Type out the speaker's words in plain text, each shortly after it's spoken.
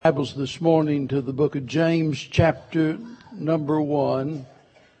Bibles this morning to the book of James, chapter number 1.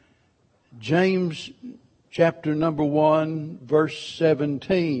 James, chapter number 1, verse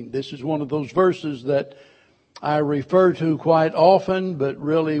 17. This is one of those verses that I refer to quite often, but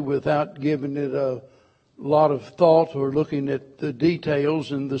really without giving it a lot of thought or looking at the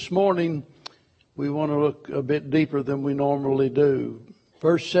details. And this morning, we want to look a bit deeper than we normally do.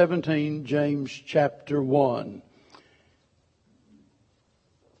 Verse 17, James, chapter 1.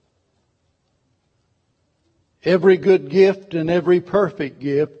 Every good gift and every perfect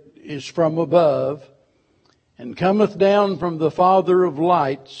gift is from above, and cometh down from the Father of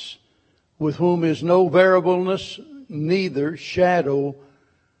lights, with whom is no variableness, neither shadow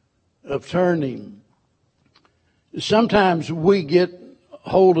of turning. Sometimes we get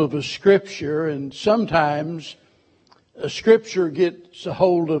hold of a scripture, and sometimes a scripture gets a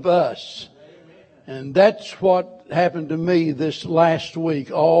hold of us. And that's what happened to me this last week,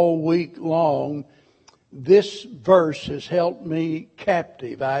 all week long. This verse has held me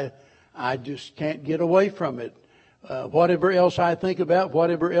captive. I just can't get away from it. Whatever else I think about,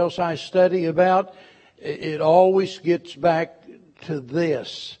 whatever else I study about, it always gets back to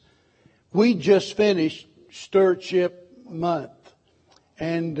this. We just finished Stewardship Month.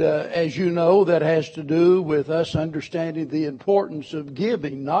 And as you know, that has to do with us understanding the importance of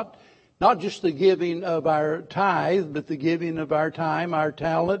giving. Not just the giving of our tithe, but the giving of our time, our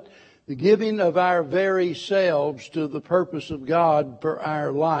talent, the giving of our very selves to the purpose of God for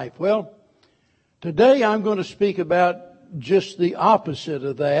our life. Well, today I'm going to speak about just the opposite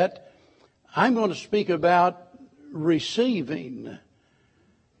of that. I'm going to speak about receiving.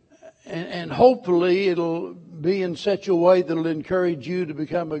 And hopefully it'll be in such a way that it'll encourage you to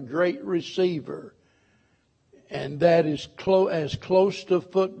become a great receiver. And that is as close to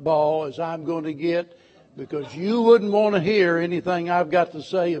football as I'm going to get, because you wouldn't want to hear anything I've got to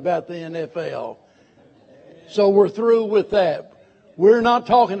say about the NFL. So we're through with that. We're not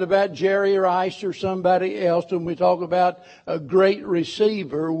talking about Jerry Rice or somebody else when we talk about a great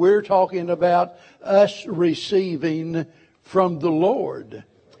receiver. We're talking about us receiving from the Lord.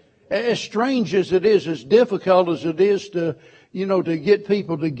 As strange as it is, as difficult as it is to get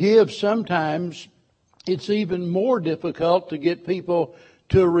people to give, sometimes it's even more difficult to get people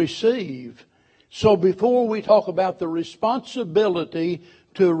to receive. So before we talk about the responsibility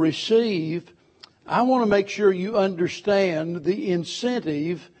to receive, I want to make sure you understand the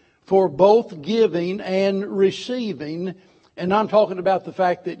incentive for both giving and receiving. And I'm talking about the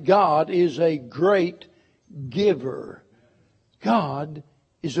fact that God is a great giver. God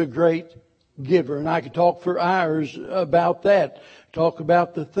is a great giver. And I could talk for hours about that. Talk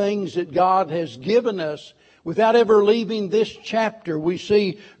about the things that God has given us. Without ever leaving this chapter, we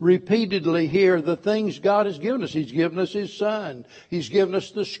see repeatedly here the things God has given us. He's given us His Son. He's given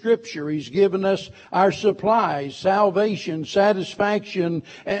us the Scripture. He's given us our supplies, salvation, satisfaction.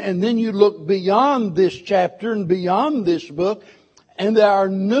 And then you look beyond this chapter and beyond this book, and there are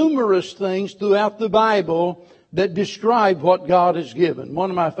numerous things throughout the Bible that describe what God has given. One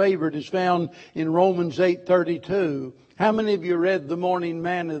of my favorite is found in Romans 8:32. How many of you read the morning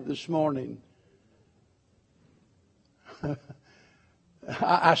manna this morning?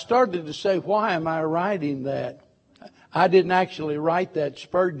 I started to say, why am I writing that? I didn't actually write that,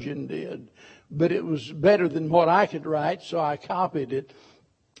 Spurgeon did. But it was better than what I could write, so I copied it.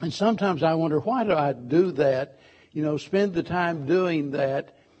 And sometimes I wonder, why do I do that? Spend the time doing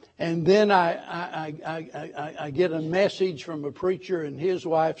that. And then I get a message from a preacher and his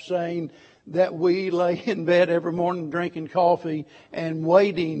wife saying that we lay in bed every morning drinking coffee and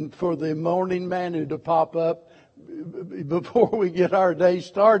waiting for the morning manna to pop up before we get our day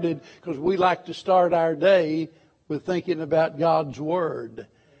started, because we like to start our day with thinking about God's Word.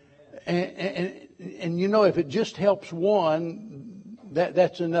 And if it just helps one,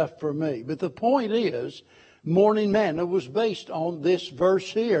 that's enough for me. But the point is, morning manna was based on this verse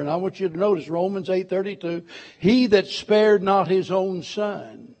here. And I want you to notice Romans 8:32. He that spared not his own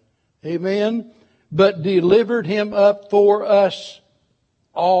Son, amen, but delivered him up for us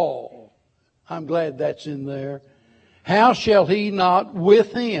all. I'm glad that's in there. How shall He not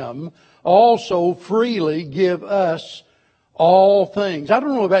with Him also freely give us all things? I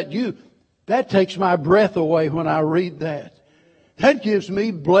don't know about you. That takes my breath away when I read that. That gives me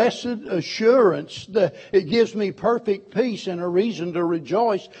blessed assurance. It gives me perfect peace and a reason to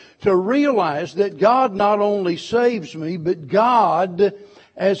rejoice, to realize that God not only saves me, but God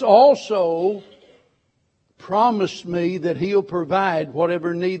has also promised me that He'll provide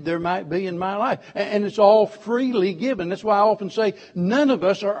whatever need there might be in my life. And it's all freely given. That's why I often say none of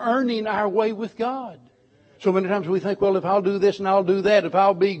us are earning our way with God. So many times we think, well, if I'll do this and I'll do that, if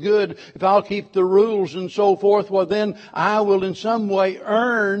I'll be good, if I'll keep the rules and so forth, well, then I will in some way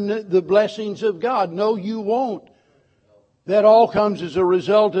earn the blessings of God. No, you won't. That all comes as a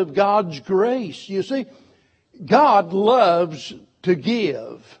result of God's grace. You see, God loves to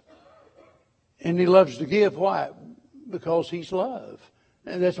give. And He loves to give. Why? Because He's love.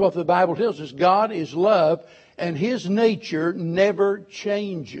 And that's what the Bible tells us. God is love, and His nature never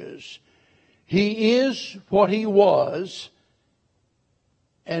changes. He is what He was,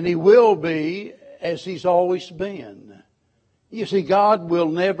 and He will be as He's always been. You see, God will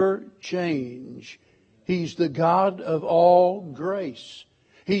never change. He's the God of all grace.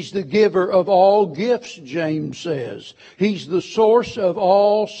 He's the giver of all gifts, James says. He's the source of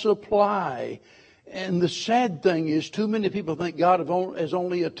all supply. And the sad thing is, too many people think God is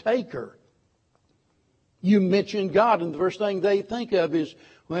only a taker. You mention God, and the first thing they think of is,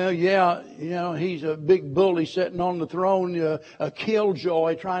 well, yeah, He's a big bully sitting on the throne, a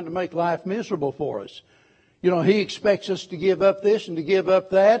killjoy trying to make life miserable for us. He expects us to give up this and to give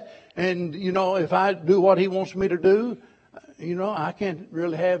up that. And, if I do what He wants me to do, I can't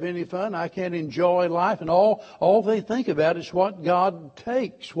really have any fun. I can't enjoy life. And all they think about is what God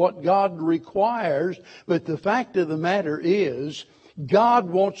takes, what God requires. But the fact of the matter is, God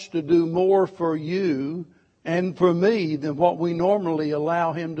wants to do more for you and for me than what we normally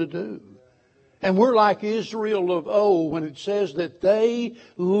allow Him to do. And we're like Israel of old when it says that they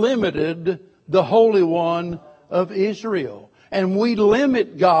limited the Holy One of Israel. And we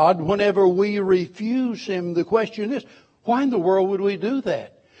limit God whenever we refuse Him. The question is, why in the world would we do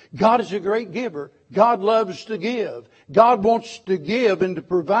that? God is a great giver. God loves to give. God wants to give and to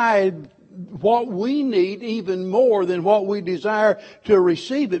provide what we need even more than what we desire to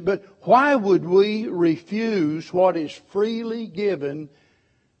receive it. But why would we refuse what is freely given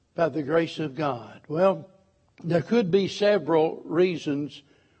by the grace of God? Well, there could be several reasons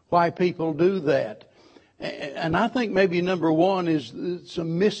why people do that. And I think maybe number one is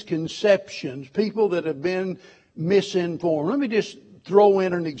some misconceptions. People that have been misinformed. Let me just throw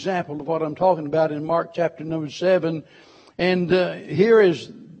in an example of what I'm talking about in Mark chapter number 7. And here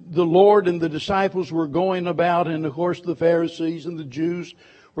is the Lord and the disciples were going about, and of course the Pharisees and the Jews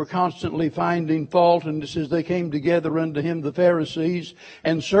were constantly finding fault. And it says they came together unto Him, the Pharisees,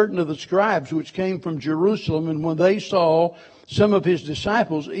 and certain of the scribes which came from Jerusalem. And when they saw some of His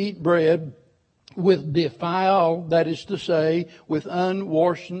disciples eat bread with defiled, that is to say, with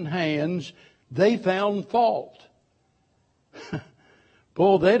unwashed hands, they found fault.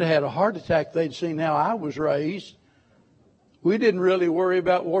 Boy, they'd had a heart attack. They'd seen how I was raised. We didn't really worry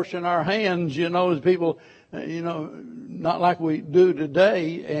about washing our hands, as people, not like we do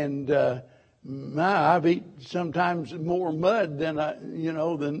today. And I've eaten sometimes more mud than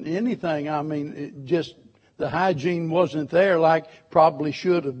than anything. I mean, the hygiene wasn't there like probably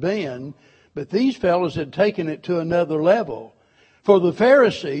should have been. But these fellows had taken it to another level. For the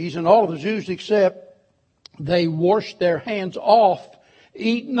Pharisees and all of the Jews except, they washed their hands off,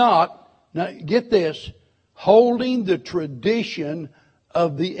 eat not, now get this, holding the tradition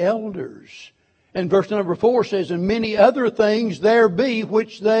of the elders. And verse number 4 says, and many other things there be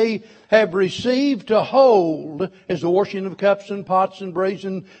which they have received to hold, as the washing of cups and pots and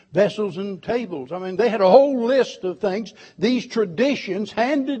brazen vessels and tables. I mean, they had a whole list of things, these traditions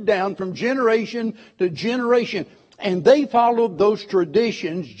handed down from generation to generation. And they followed those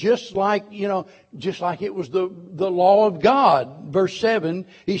traditions just like it was the law of God. Verse 7,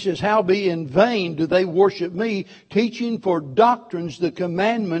 he says, how be in vain do they worship me, teaching for doctrines the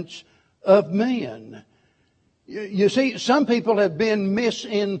commandments of men. You see, some people have been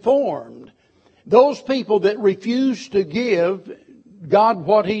misinformed. Those people that refuse to give God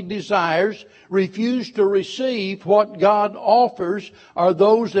what He desires, refuse to receive what God offers, are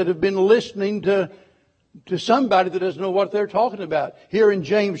those that have been listening to somebody that doesn't know what they're talking about. Here in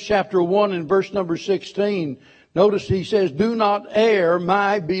James chapter 1 and verse number 16, notice he says, do not err,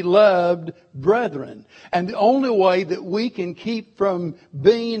 my beloved brethren. And the only way that we can keep from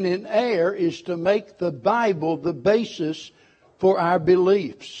being in error is to make the Bible the basis for our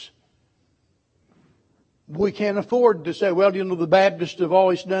beliefs. We can't afford to say, well, the Baptists have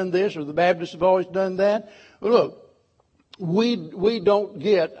always done this or the Baptists have always done that. Well, look, we don't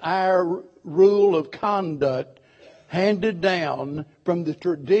get our rule of conduct handed down from the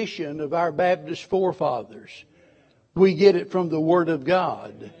tradition of our Baptist forefathers. We get it from the Word of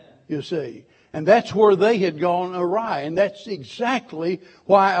God, you see. And that's where they had gone awry. And that's exactly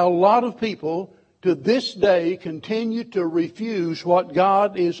why a lot of people to this day continue to refuse what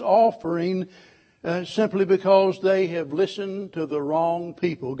God is offering simply because they have listened to the wrong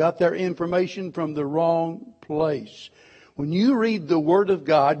people, got their information from the wrong place. When you read the Word of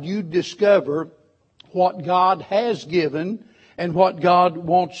God, you discover what God has given and what God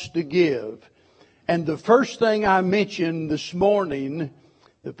wants to give. And the first thing I mentioned this morning,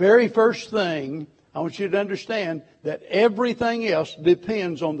 the very first thing, I want you to understand that everything else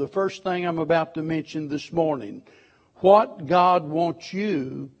depends on the first thing I'm about to mention this morning. What God wants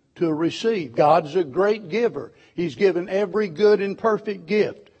you to receive. God's a great giver. He's given every good and perfect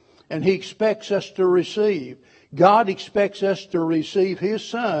gift. And He expects us to receive. God expects us to receive His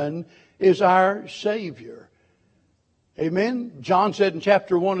Son as our Savior. Amen. John said in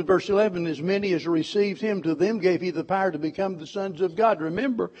chapter 1 and verse 11, as many as received Him, to them gave He the power to become the sons of God.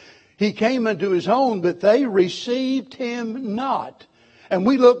 Remember, He came unto His own, but they received Him not. And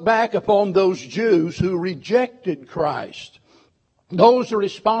we look back upon those Jews who rejected Christ. Those are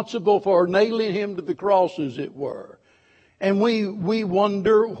responsible for nailing Him to the cross, as it were. And we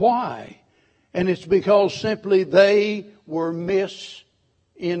wonder why. And it's because simply they were misinformed.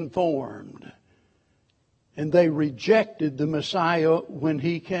 And they rejected the Messiah when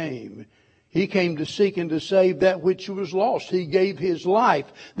He came. He came to seek and to save that which was lost. He gave His life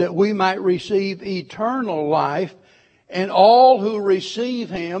that we might receive eternal life. And all who receive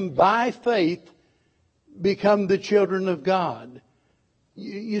Him by faith become the children of God.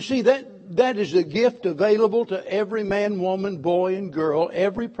 You see, that is a gift available to every man, woman, boy, and girl,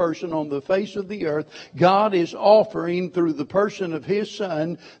 every person on the face of the earth. God is offering through the person of His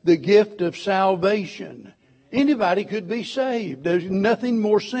Son the gift of salvation. Anybody could be saved. There's nothing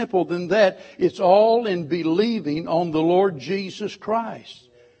more simple than that. It's all in believing on the Lord Jesus Christ.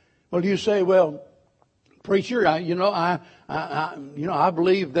 Well, you say, well, preacher, I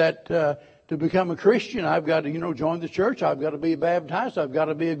believe that to become a Christian, I've got to, join the church. I've got to be baptized. I've got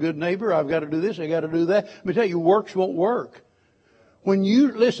to be a good neighbor. I've got to do this. I've got to do that. Let me tell you, works won't work. When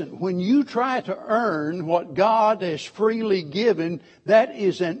you try to earn what God has freely given, that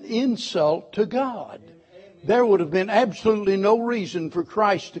is an insult to God. There would have been absolutely no reason for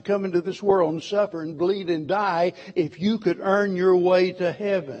Christ to come into this world and suffer and bleed and die if you could earn your way to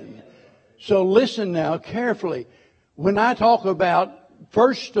heaven. So listen now carefully. When I talk about,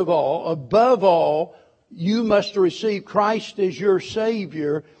 first of all, above all, you must receive Christ as your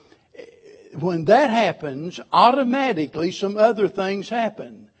Savior. When that happens, automatically some other things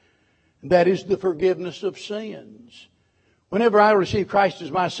happen. That is the forgiveness of sins. Whenever I receive Christ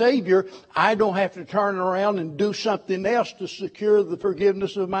as my Savior, I don't have to turn around and do something else to secure the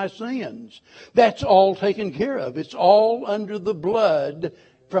forgiveness of my sins. That's all taken care of. It's all under the blood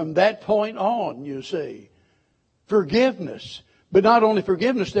from that point on, you see. Forgiveness. But not only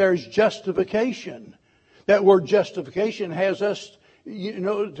forgiveness, there is justification. That word justification has us,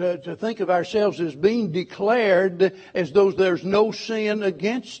 to think of ourselves as being declared as though there's no sin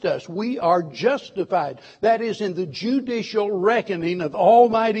against us. We are justified. That is, in the judicial reckoning of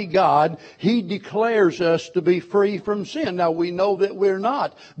Almighty God, He declares us to be free from sin. Now, we know that we're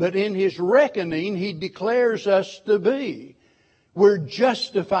not, but in His reckoning, He declares us to be. We're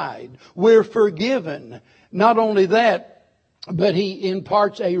justified. We're forgiven. Not only that, but He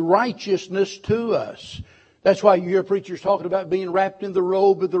imparts a righteousness to us. That's why you hear preachers talking about being wrapped in the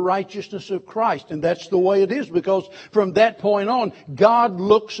robe of the righteousness of Christ. And that's the way it is, because from that point on, God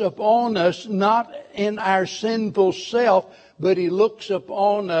looks upon us not in our sinful self, but He looks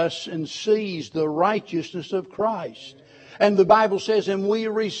upon us and sees the righteousness of Christ. And the Bible says, and we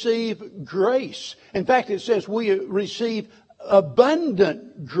receive grace. In fact, it says we receive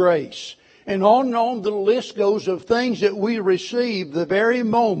abundant grace. And on the list goes of things that we receive the very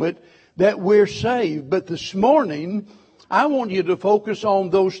moment that we're saved. But this morning, I want you to focus on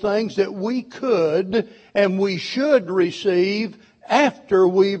those things that we could and we should receive after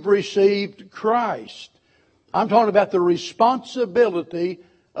we've received Christ. I'm talking about the responsibility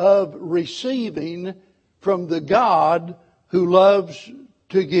of receiving from the God who loves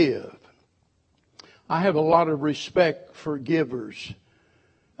to give. I have a lot of respect for givers.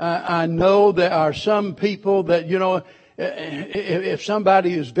 I know there are some people that, if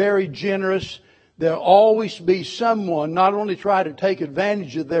somebody is very generous, there'll always be someone not only try to take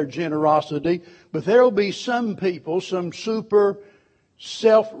advantage of their generosity, but there'll be some people, some super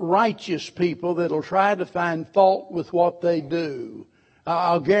self-righteous people that'll try to find fault with what they do.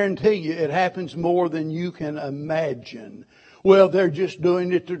 I'll guarantee you it happens more than you can imagine. Well, they're just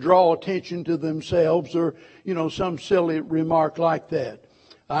doing it to draw attention to themselves, or, some silly remark like that.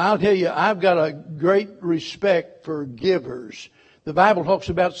 I'll tell you, I've got a great respect for givers. The Bible talks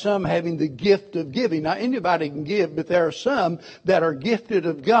about some having the gift of giving. Now, anybody can give, but there are some that are gifted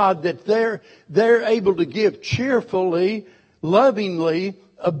of God that they're able to give cheerfully, lovingly,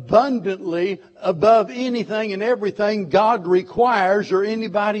 abundantly, above anything and everything God requires or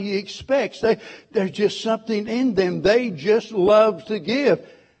anybody expects. There's just something in them. They just love to give.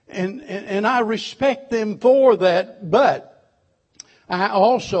 And I respect them for that, but I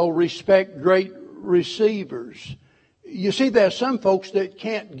also respect great receivers. You see, there are some folks that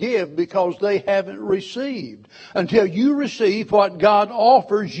can't give because they haven't received. Until you receive what God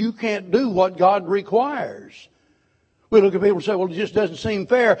offers, you can't do what God requires. We look at people and say, well, it just doesn't seem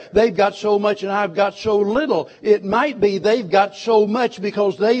fair. They've got so much and I've got so little. It might be they've got so much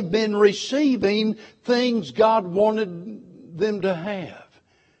because they've been receiving things God wanted them to have.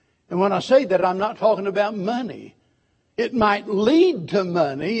 And when I say that, I'm not talking about money. It might lead to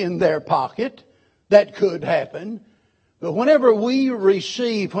money in their pocket. That could happen. But whenever we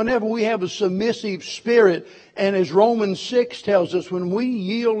receive, whenever we have a submissive spirit, and as Romans 6 tells us, when we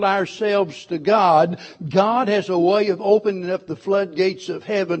yield ourselves to God, God has a way of opening up the floodgates of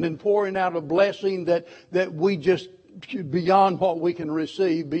heaven and pouring out a blessing that we just, beyond what we can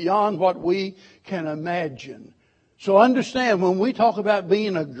receive, beyond what we can imagine. So understand, when we talk about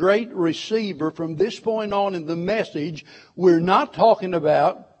being a great receiver from this point on in the message, we're not talking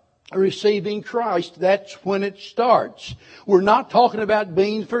about receiving Christ. That's when it starts. We're not talking about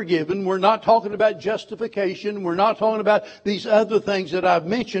being forgiven. We're not talking about justification. We're not talking about these other things that I've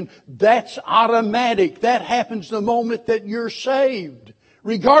mentioned. That's automatic. That happens the moment that you're saved.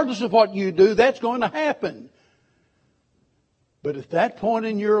 Regardless of what you do, that's going to happen. But at that point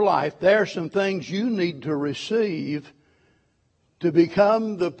in your life, there are some things you need to receive to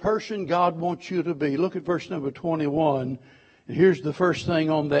become the person God wants you to be. Look at verse number 21. And here's the first thing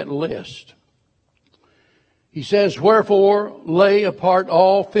on that list. He says, wherefore lay apart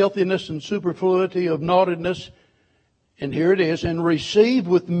all filthiness and superfluity of naughtiness. And here it is. And receive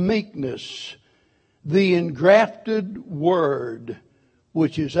with meekness the engrafted word,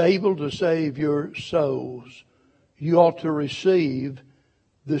 which is able to save your souls. You ought to receive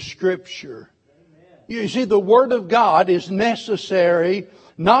the Scripture. You see, the Word of God is necessary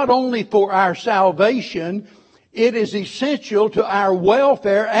not only for our salvation, it is essential to our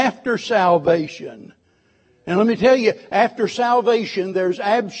welfare after salvation. And let me tell you, after salvation, there's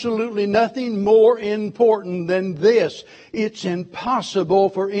absolutely nothing more important than this. It's impossible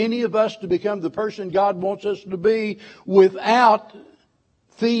for any of us to become the person God wants us to be without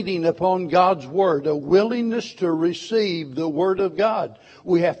feeding upon God's Word, a willingness to receive the Word of God.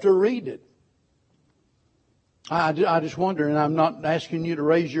 We have to read it. I just wonder, and I'm not asking you to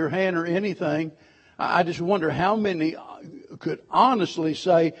raise your hand or anything, I just wonder how many could honestly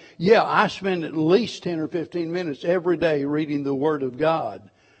say, yeah, I spend at least 10 or 15 minutes every day reading the Word of God.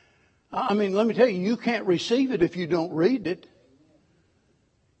 I mean, let me tell you, you can't receive it if you don't read it.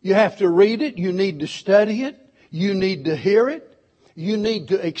 You have to read it. You need to study it. You need to hear it. You need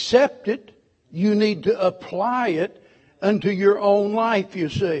to accept it. You need to apply it unto your own life, you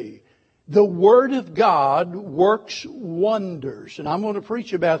see. The Word of God works wonders. And I'm going to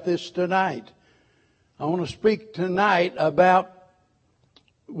preach about this tonight. I want to speak tonight about,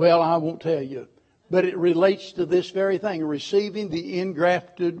 well, I won't tell you, but it relates to this very thing, receiving the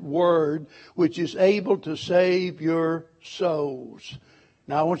engrafted Word, which is able to save your souls.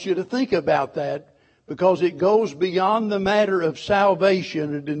 Now, I want you to think about that, because it goes beyond the matter of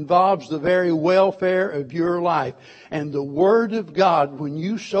salvation. It involves the very welfare of your life. And the Word of God, when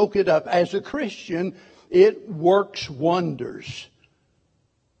you soak it up as a Christian, it works wonders.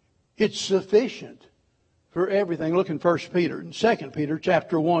 It's sufficient for everything. Look in 1 Peter and 2 Peter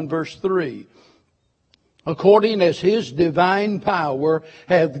chapter 1 verse 3. According as His divine power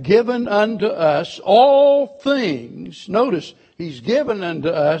hath given unto us all things. Notice, He's given unto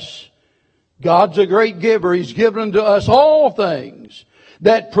us. God's a great giver. He's given unto us all things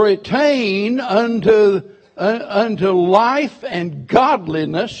that pertain unto life and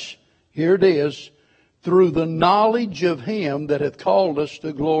godliness. Here it is. Through the knowledge of Him that hath called us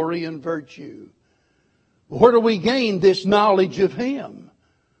to glory and virtue. Where do we gain this knowledge of Him?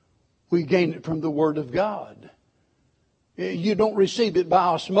 We gain it from the Word of God. You don't receive it by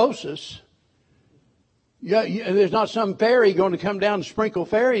osmosis. There's not some fairy going to come down and sprinkle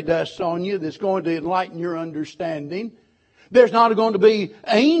fairy dust on you that's going to enlighten your understanding. There's not going to be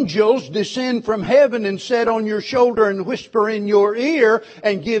angels descend from heaven and sit on your shoulder and whisper in your ear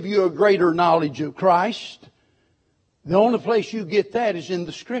and give you a greater knowledge of Christ. The only place you get that is in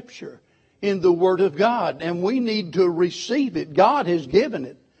the Scripture, in the Word of God. And we need to receive it. God has given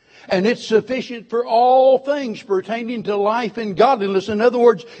it. And it's sufficient for all things pertaining to life and godliness. In other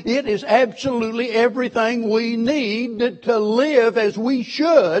words, it is absolutely everything we need to live as we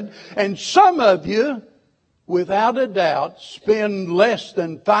should. And some of you, without a doubt, spend less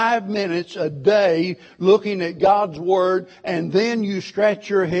than 5 minutes a day looking at God's Word, and then you scratch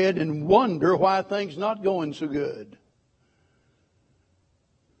your head and wonder why things not going so good.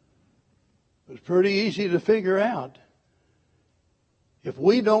 It's pretty easy to figure out. If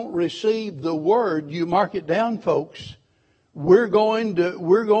we don't receive the Word, you mark it down, folks, we're going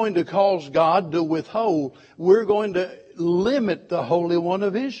to cause God to withhold. We're going to limit the Holy One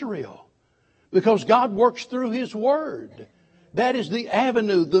of Israel. Because God works through His Word. That is the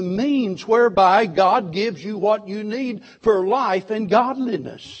avenue, the means whereby God gives you what you need for life and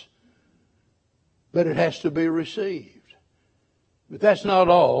godliness. But it has to be received. But that's not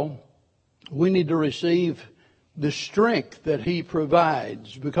all. We need to receive the strength that He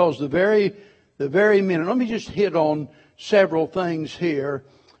provides. Because the very minute, let me just hit on several things here.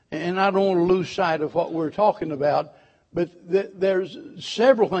 And I don't want to lose sight of what we're talking about. But there's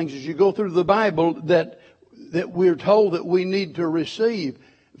several things as you go through the Bible that we're told that we need to receive.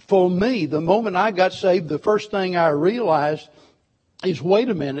 For me, the moment I got saved, the first thing I realized is, wait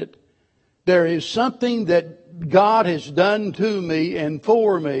a minute, there is something that God has done to me and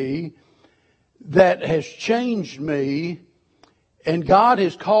for me that has changed me, and God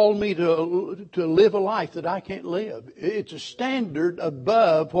has called me to live a life that I can't live. It's a standard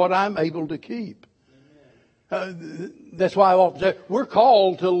above what I'm able to keep. That's why I often say we're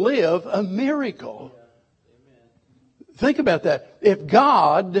called to live a miracle. Think about that. If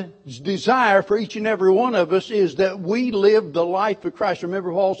God's desire for each and every one of us is that we live the life of Christ.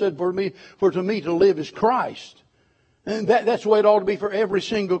 Remember Paul said, for to me to live is Christ. And that's the way it ought to be for every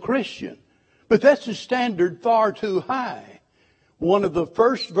single Christian. But that's a standard far too high. One of the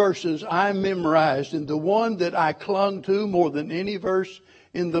first verses I memorized, and the one that I clung to more than any verse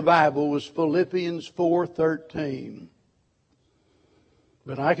in the Bible, was Philippians 4:13.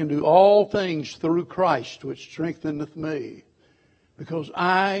 But I can do all things through Christ which strengtheneth me. Because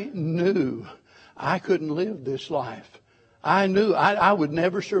I knew I couldn't live this life. I knew I would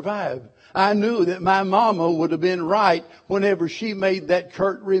never survive. I knew that my mama would have been right whenever she made that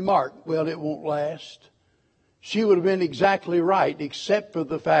curt remark, well, it won't last. She would have been exactly right, except for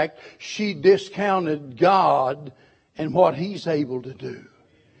the fact she discounted God and what He's able to do.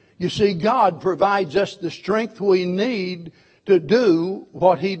 You see, God provides us the strength we need to do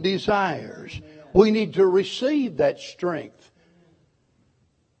what He desires. We need to receive that strength.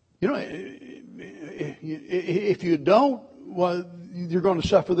 You know, if you don't, well, you're going to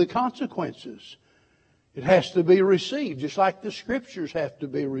suffer the consequences. It has to be received, just like the Scriptures have to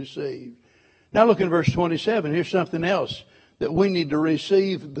be received. Now look in verse 27. Here's something else that we need to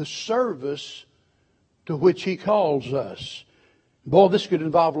receive: the service to which He calls us. Boy, this could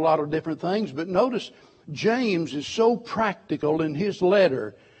involve a lot of different things, but notice James is so practical in his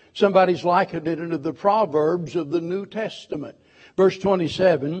letter. Somebody's likened it into the Proverbs of the New Testament. Verse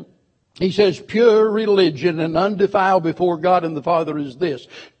 27, he says, pure religion and undefiled before God and the Father is this: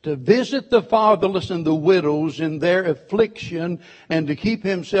 to visit the fatherless and the widows in their affliction, and to keep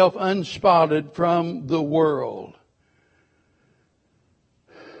himself unspotted from the world.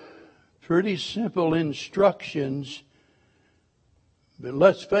 Pretty simple instructions. But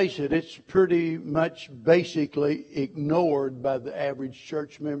let's face it, it's pretty much basically ignored by the average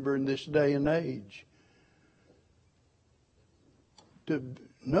church member in this day and age.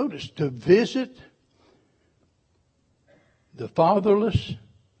 Notice, to visit the fatherless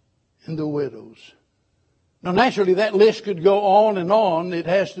and the widows. Now naturally that list could go on and on. It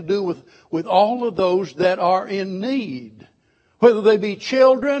has to do with all of those that are in need. Whether they be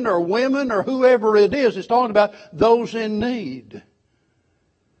children or women or whoever it is, it's talking about those in need.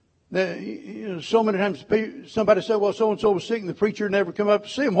 So many times somebody said, well, so-and-so was sick and the preacher never come up to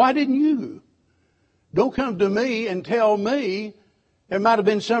see him. Why didn't you? Don't come to me and tell me there might have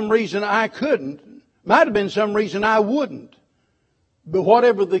been some reason I couldn't. Might have been some reason I wouldn't. But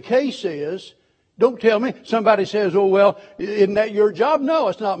whatever the case is, don't tell me. Somebody says, oh, well, isn't that your job? No,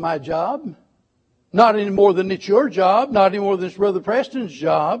 it's not my job. Not any more than it's your job. Not any more than it's Brother Preston's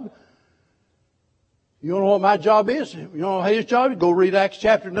job. You know what my job is? You know his job? Go read Acts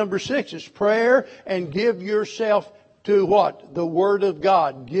chapter number 6. It's prayer and give yourself to what? The Word of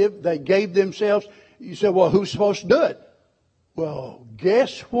God. They gave themselves. You say, well, who's supposed to do it? Well,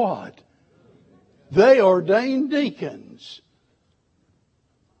 guess what? They ordained deacons.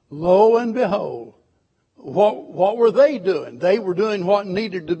 Lo and behold, what were they doing? They were doing what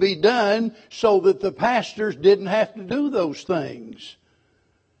needed to be done so that the pastors didn't have to do those things.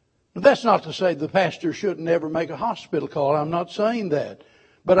 That's not to say the pastor shouldn't ever make a hospital call. I'm not saying that.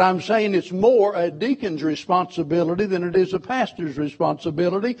 But I'm saying it's more a deacon's responsibility than it is a pastor's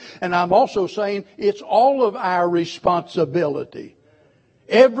responsibility. And I'm also saying it's all of our responsibility.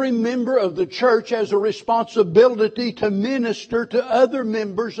 Every member of the church has a responsibility to minister to other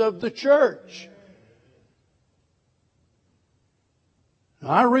members of the church.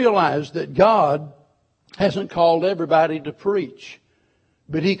 I realize that God hasn't called everybody to preach,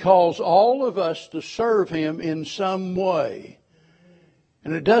 but He calls all of us to serve Him in some way.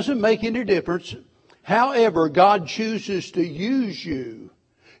 And it doesn't make any difference. However God chooses to use you,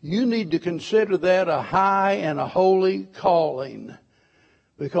 you need to consider that a high and a holy calling.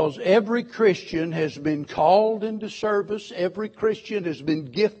 Because every Christian has been called into service. Every Christian has been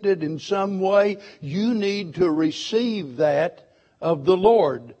gifted in some way. You need to receive that of the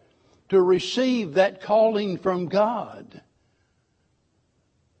Lord. To receive that calling from God.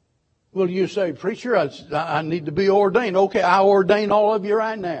 Well, you say, preacher, I need to be ordained. Okay, I ordain all of you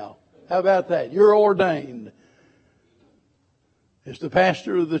right now. How about that? You're ordained. As the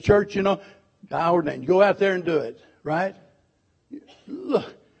pastor of the church, I ordain. Go out there and do it, right?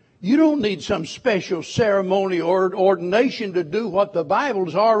 Look, you don't need some special ceremony or ordination to do what the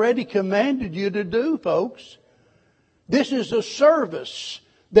Bible's already commanded you to do, folks. This is a service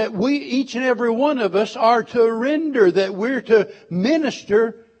that we, each and every one of us, are to render, that we're to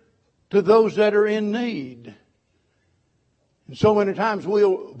minister to those that are in need. And so many times we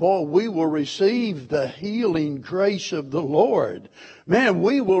will receive the healing grace of the Lord. Man,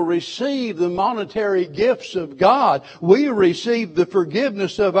 we will receive the monetary gifts of God. We receive the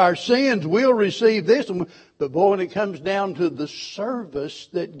forgiveness of our sins. We'll receive this. But boy, when it comes down to the service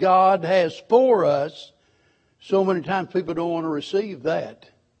that God has for us, so many times people don't want to receive that.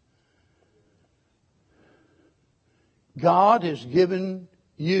 God has given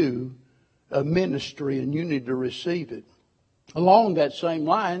you a ministry and you need to receive it. Along that same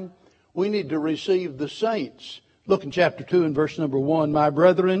line, we need to receive the saints. Look in chapter 2 and verse number 1. My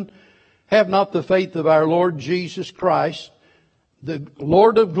brethren, have not the faith of our Lord Jesus Christ, the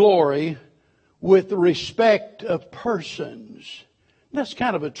Lord of glory, with respect of persons. That's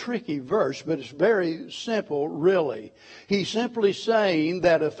kind of a tricky verse, but it's very simple, really. He's simply saying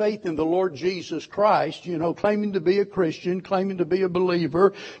that a faith in the Lord Jesus Christ, claiming to be a Christian, claiming to be a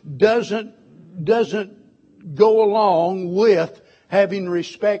believer, doesn't go along with having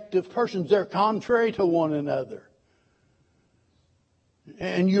respect of persons. They're contrary to one another.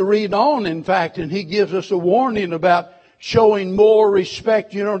 And you read on, in fact, and he gives us a warning about showing more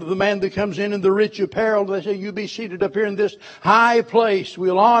respect, to the man that comes in the rich apparel. They say, you be seated up here in this high place.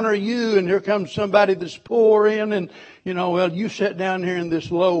 We'll honor you. And here comes somebody that's poor in and, you sit down here in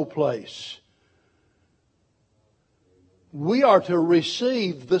this low place. We are to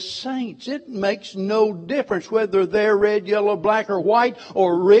receive the saints. It makes no difference whether they're red, yellow, black, or white,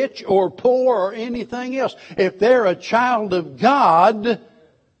 or rich, or poor, or anything else. If they're a child of God,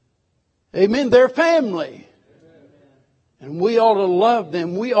 amen, they're family. And we ought to love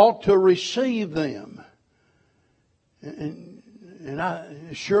them. We ought to receive them. And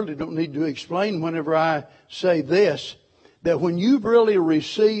I surely don't need to explain whenever I say this, that when you've really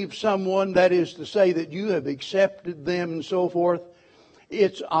received someone, that is to say that you have accepted them and so forth,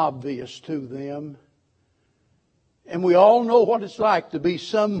 it's obvious to them. And we all know what it's like to be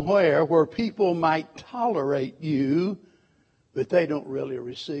somewhere where people might tolerate you, but they don't really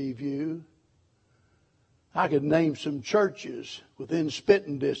receive you. I could name some churches within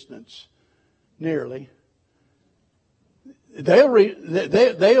spitting distance, nearly.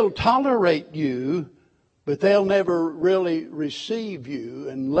 They'll tolerate you, but they'll never really receive you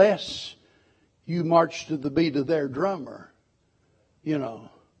unless you march to the beat of their drummer.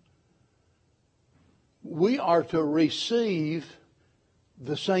 We are to receive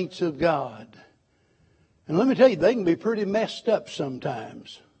the saints of God. And let me tell you, they can be pretty messed up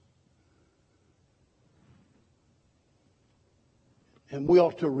sometimes. And we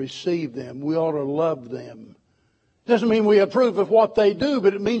ought to receive them. We ought to love them. Doesn't mean we approve of what they do,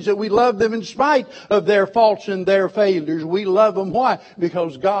 but it means that we love them in spite of their faults and their failures. We love them. Why?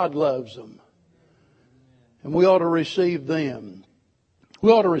 Because God loves them. And we ought to receive them. We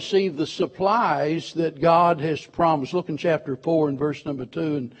ought to receive the supplies that God has promised. Look in chapter 4 and verse number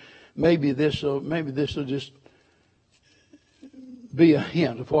 2, and maybe this will just be a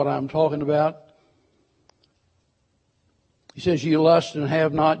hint of what I'm talking about. He says, ye lust and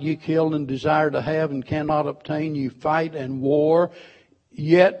have not, ye kill and desire to have and cannot obtain, ye fight and war,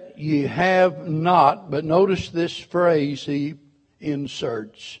 yet ye have not. But notice this phrase he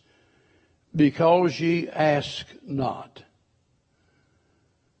inserts, because ye ask not.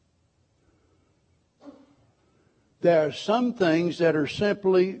 there are some things that are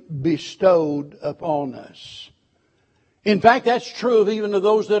simply bestowed upon us. In fact, that's true of even of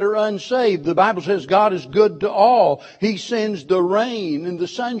those that are unsaved. The Bible says God is good to all. He sends the rain and the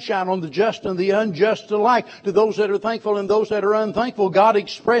sunshine on the just and the unjust alike. To those that are thankful and those that are unthankful, God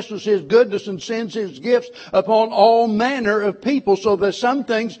expresses His goodness and sends His gifts upon all manner of people. So there's some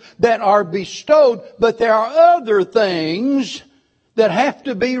things that are bestowed, but there are other things that have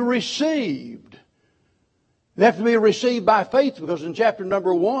to be received. They have to be received by faith, because in chapter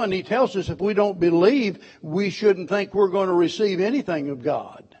number 1, he tells us if we don't believe, we shouldn't think we're going to receive anything of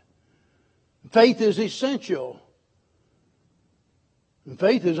God. Faith is essential. And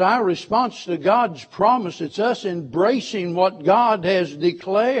faith is our response to God's promise. It's us embracing what God has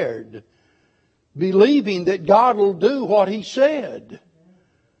declared, believing that God will do what He said.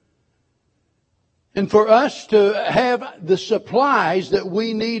 And for us to have the supplies that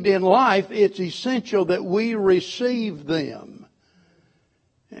we need in life, it's essential that we receive them.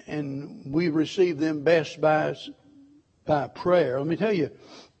 And we receive them best by prayer. Let me tell you,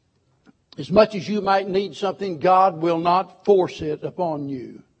 as much as you might need something, God will not force it upon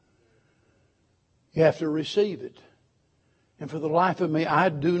you. You have to receive it. And for the life of me, I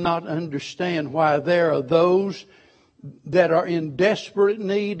do not understand why there are those that are in desperate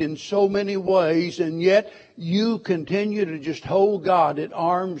need in so many ways, and yet you continue to just hold God at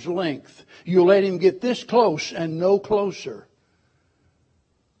arm's length. You let Him get this close and no closer.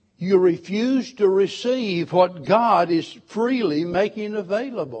 You refuse to receive what God is freely making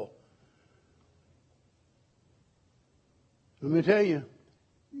available. Let me tell you,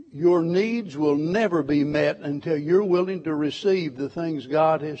 your needs will never be met until you're willing to receive the things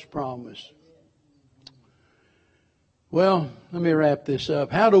God has promised. Well, let me wrap this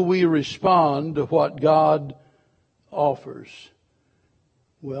up. How do we respond to what God offers?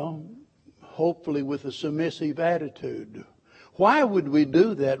 Well, hopefully with a submissive attitude. Why would we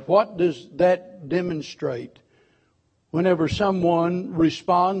do that? What does that demonstrate? Whenever someone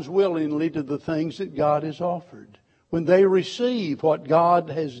responds willingly to the things that God has offered, when they receive what God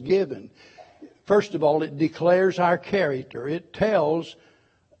has given, first of all, it declares our character. It tells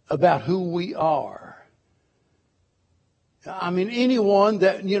about who we are. I mean, anyone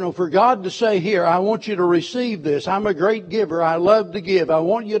that, for God to say here, I want you to receive this. I'm a great giver. I love to give. I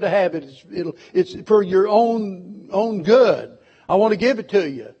want you to have it. It's for your own good. I want to give it to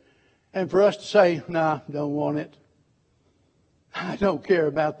you. And for us to say, nah, don't want it. I don't care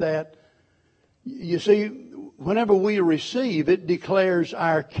about that. You see, whenever we receive, it declares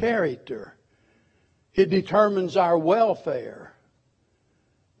our character. It determines our welfare.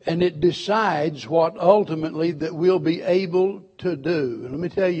 And it decides what ultimately that we'll be able to do. And let me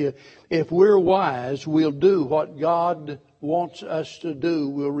tell you, if we're wise, we'll do what God wants us to do.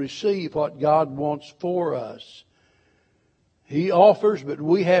 We'll receive what God wants for us. He offers, but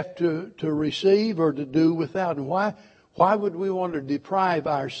we have to receive or to do without. And why would we want to deprive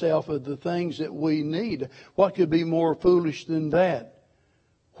ourselves of the things that we need? What could be more foolish than that?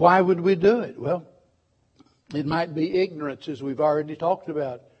 Why would we do it? Well, it might be ignorance, as we've already talked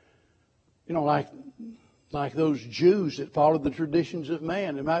about. Like those Jews that followed the traditions of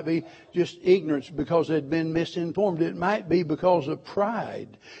man. It might be just ignorance because they'd been misinformed. It might be because of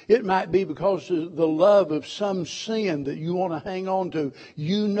pride. It might be because of the love of some sin that you want to hang on to.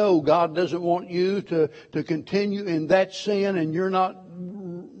 You know God doesn't want you to continue in that sin, and you're not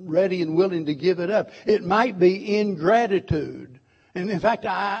ready and willing to give it up. It might be ingratitude. And in fact,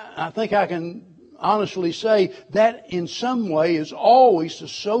 I think I can honestly say that in some way is always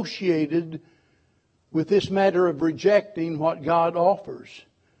associated with this matter of rejecting what God offers.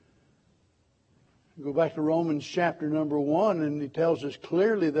 Go back to Romans chapter number 1, and it tells us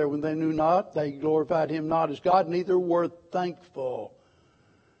clearly there, when they knew not, they glorified Him not as God, neither were thankful.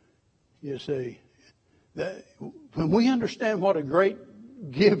 You see, when we understand what a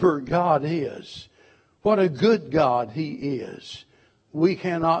great giver God is, what a good God He is, we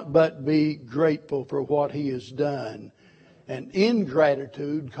cannot but be grateful for what He has done. And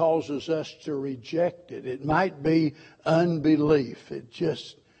ingratitude causes us to reject it. It might be unbelief. It's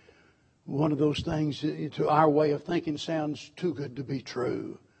just one of those things that to our way of thinking sounds too good to be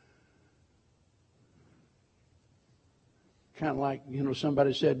true. Kind of like,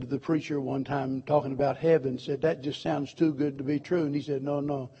 somebody said to the preacher one time talking about heaven, said, that just sounds too good to be true. And he said,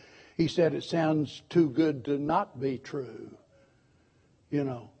 no. He said, it sounds too good to not be true.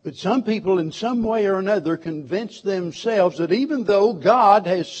 But some people in some way or another convince themselves that even though God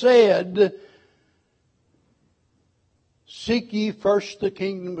has said, seek ye first the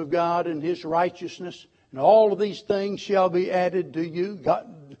kingdom of God and His righteousness, and all of these things shall be added to you.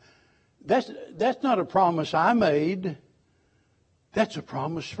 That's not a promise I made. That's a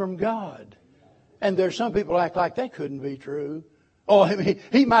promise from God. And there's some people act like that couldn't be true. Oh, I mean,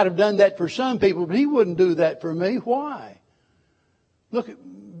 he might have done that for some people, but he wouldn't do that for me. Why? Look,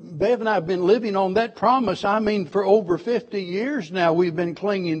 Bev and I have been living on that promise. I mean, for over 50 years now, we've been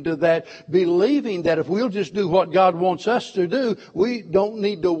clinging to that, believing that if we'll just do what God wants us to do, we don't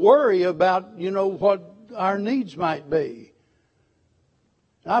need to worry about, what our needs might be.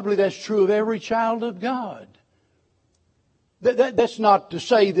 I believe that's true of every child of God. That's not to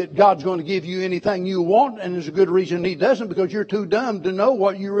say that God's going to give you anything you want, and there's a good reason He doesn't, because you're too dumb to know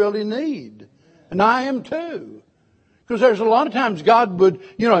what you really need. And I am too. Because there's a lot of times God would,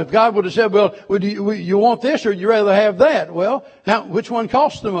 if God would have said, well, you want this or would you rather have that? Well, which one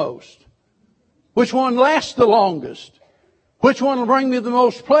costs the most? Which one lasts the longest? Which one will bring me the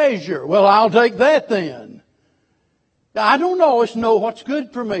most pleasure? Well, I'll take that then. I don't always know what's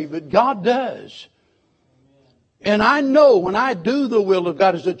good for me, but God does. And I know when I do the will of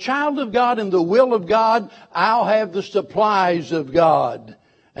God, as a child of God in the will of God, I'll have the supplies of God.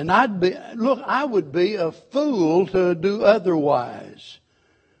 And I would be a fool to do otherwise.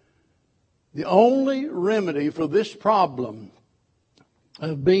 The only remedy for this problem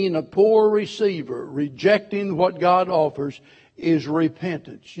of being a poor receiver, rejecting what God offers, is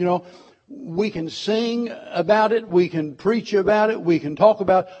repentance. We can sing about it, we can preach about it, we can talk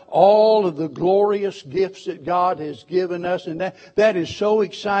about all of the glorious gifts that God has given us, and that is so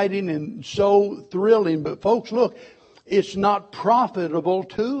exciting and so thrilling. But folks, look, it's not profitable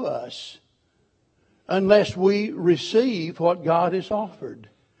to us unless we receive what God has offered.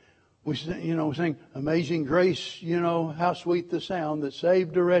 We sing Amazing Grace, how sweet the sound that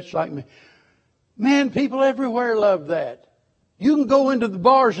saved a wretch like me. Man, people everywhere love that. You can go into the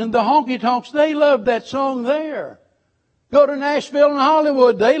bars and the honky-tonks, they love that song there. Go to Nashville and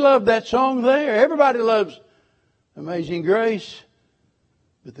Hollywood, they love that song there. Everybody loves Amazing Grace.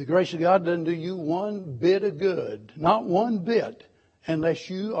 But the grace of God doesn't do you one bit of good. Not one bit. Unless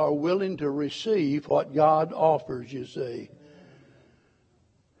you are willing to receive what God offers, you see.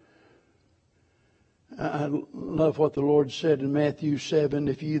 I love what the Lord said in Matthew 7.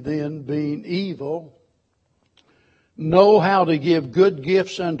 If you then, being evil, know how to give good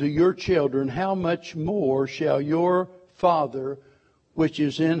gifts unto your children, how much more shall your Father which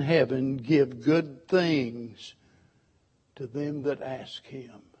is in heaven give good things to them that ask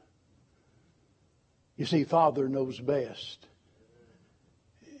Him. You see, Father knows best.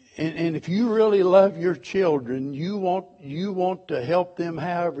 And if you really love your children, you want to help them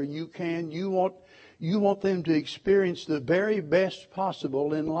however you can. You want them to experience the very best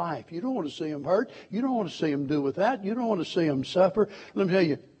possible in life. You don't want to see them hurt. You don't want to see them do without. You don't want to see them suffer. Let me tell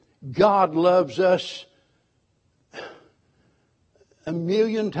you, God loves us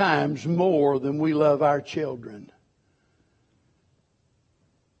 1,000,000 times more than we love our children.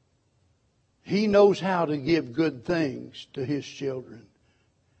 He knows how to give good things to His children.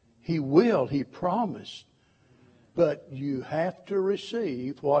 He will. He promised. But you have to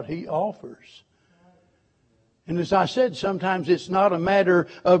receive what He offers. And as I said, sometimes it's not a matter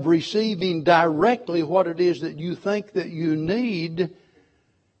of receiving directly what it is that you think that you need.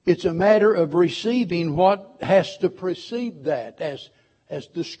 It's a matter of receiving what has to precede that as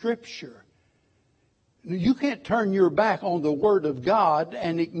the Scripture. You can't turn your back on the Word of God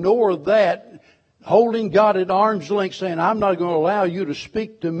and ignore that, holding God at arm's length, saying, I'm not going to allow you to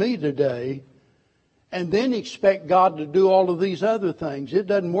speak to me today, and then expect God to do all of these other things. It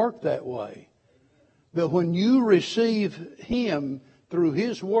doesn't work that way. But when you receive Him through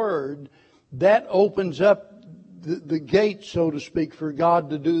His Word, that opens up the gate, so to speak, for God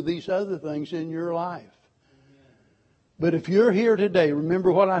to do these other things in your life. But if you're here today,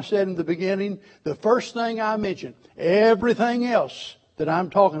 remember what I said in the beginning? The first thing I mentioned, everything else that I'm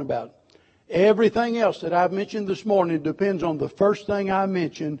talking about, everything else that I've mentioned this morning depends on the first thing I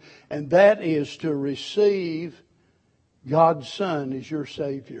mentioned, and that is to receive God's Son as your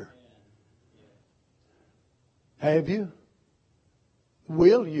Savior. Have you?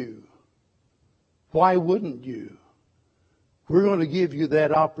 Will you? Why wouldn't you? We're going to give you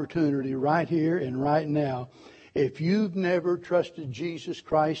that opportunity right here and right now. If you've never trusted Jesus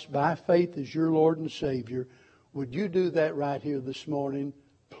Christ by faith as your Lord and Savior, would you do that right here this morning?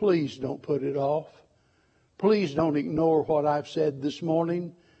 Please don't put it off. Please don't ignore what I've said this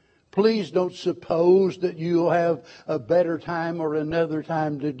morning. Please don't suppose that you'll have a better time or another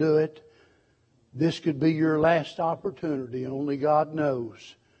time to do it. This could be your last opportunity. Only God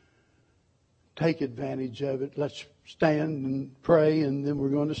knows. Take advantage of it. Let's stand and pray, and then we're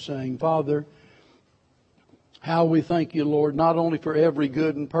going to sing. Father, How we thank you, Lord, not only for every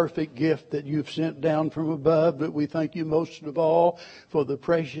good and perfect gift that you've sent down from above, but we thank you most of all for the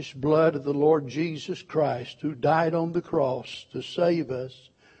precious blood of the Lord Jesus Christ, who died on the cross to save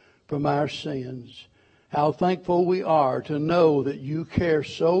us from our sins. How thankful we are to know that you care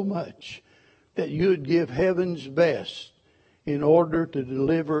so much that you would give heaven's best in order to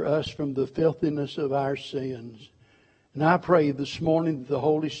deliver us from the filthiness of our sins. And I pray this morning that the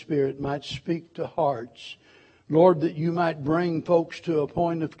Holy Spirit might speak to hearts. Lord, that you might bring folks to a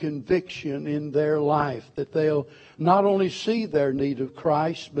point of conviction in their life, that they'll not only see their need of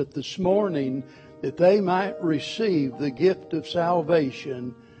Christ, but this morning that they might receive the gift of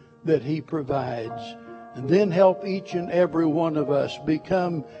salvation that He provides. And then help each and every one of us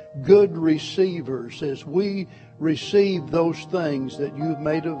become good receivers as we receive those things that you've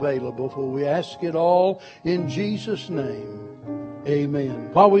made available. For we ask it all in Jesus' name. Amen.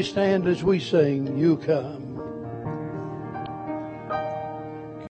 While we stand as we sing, You Come.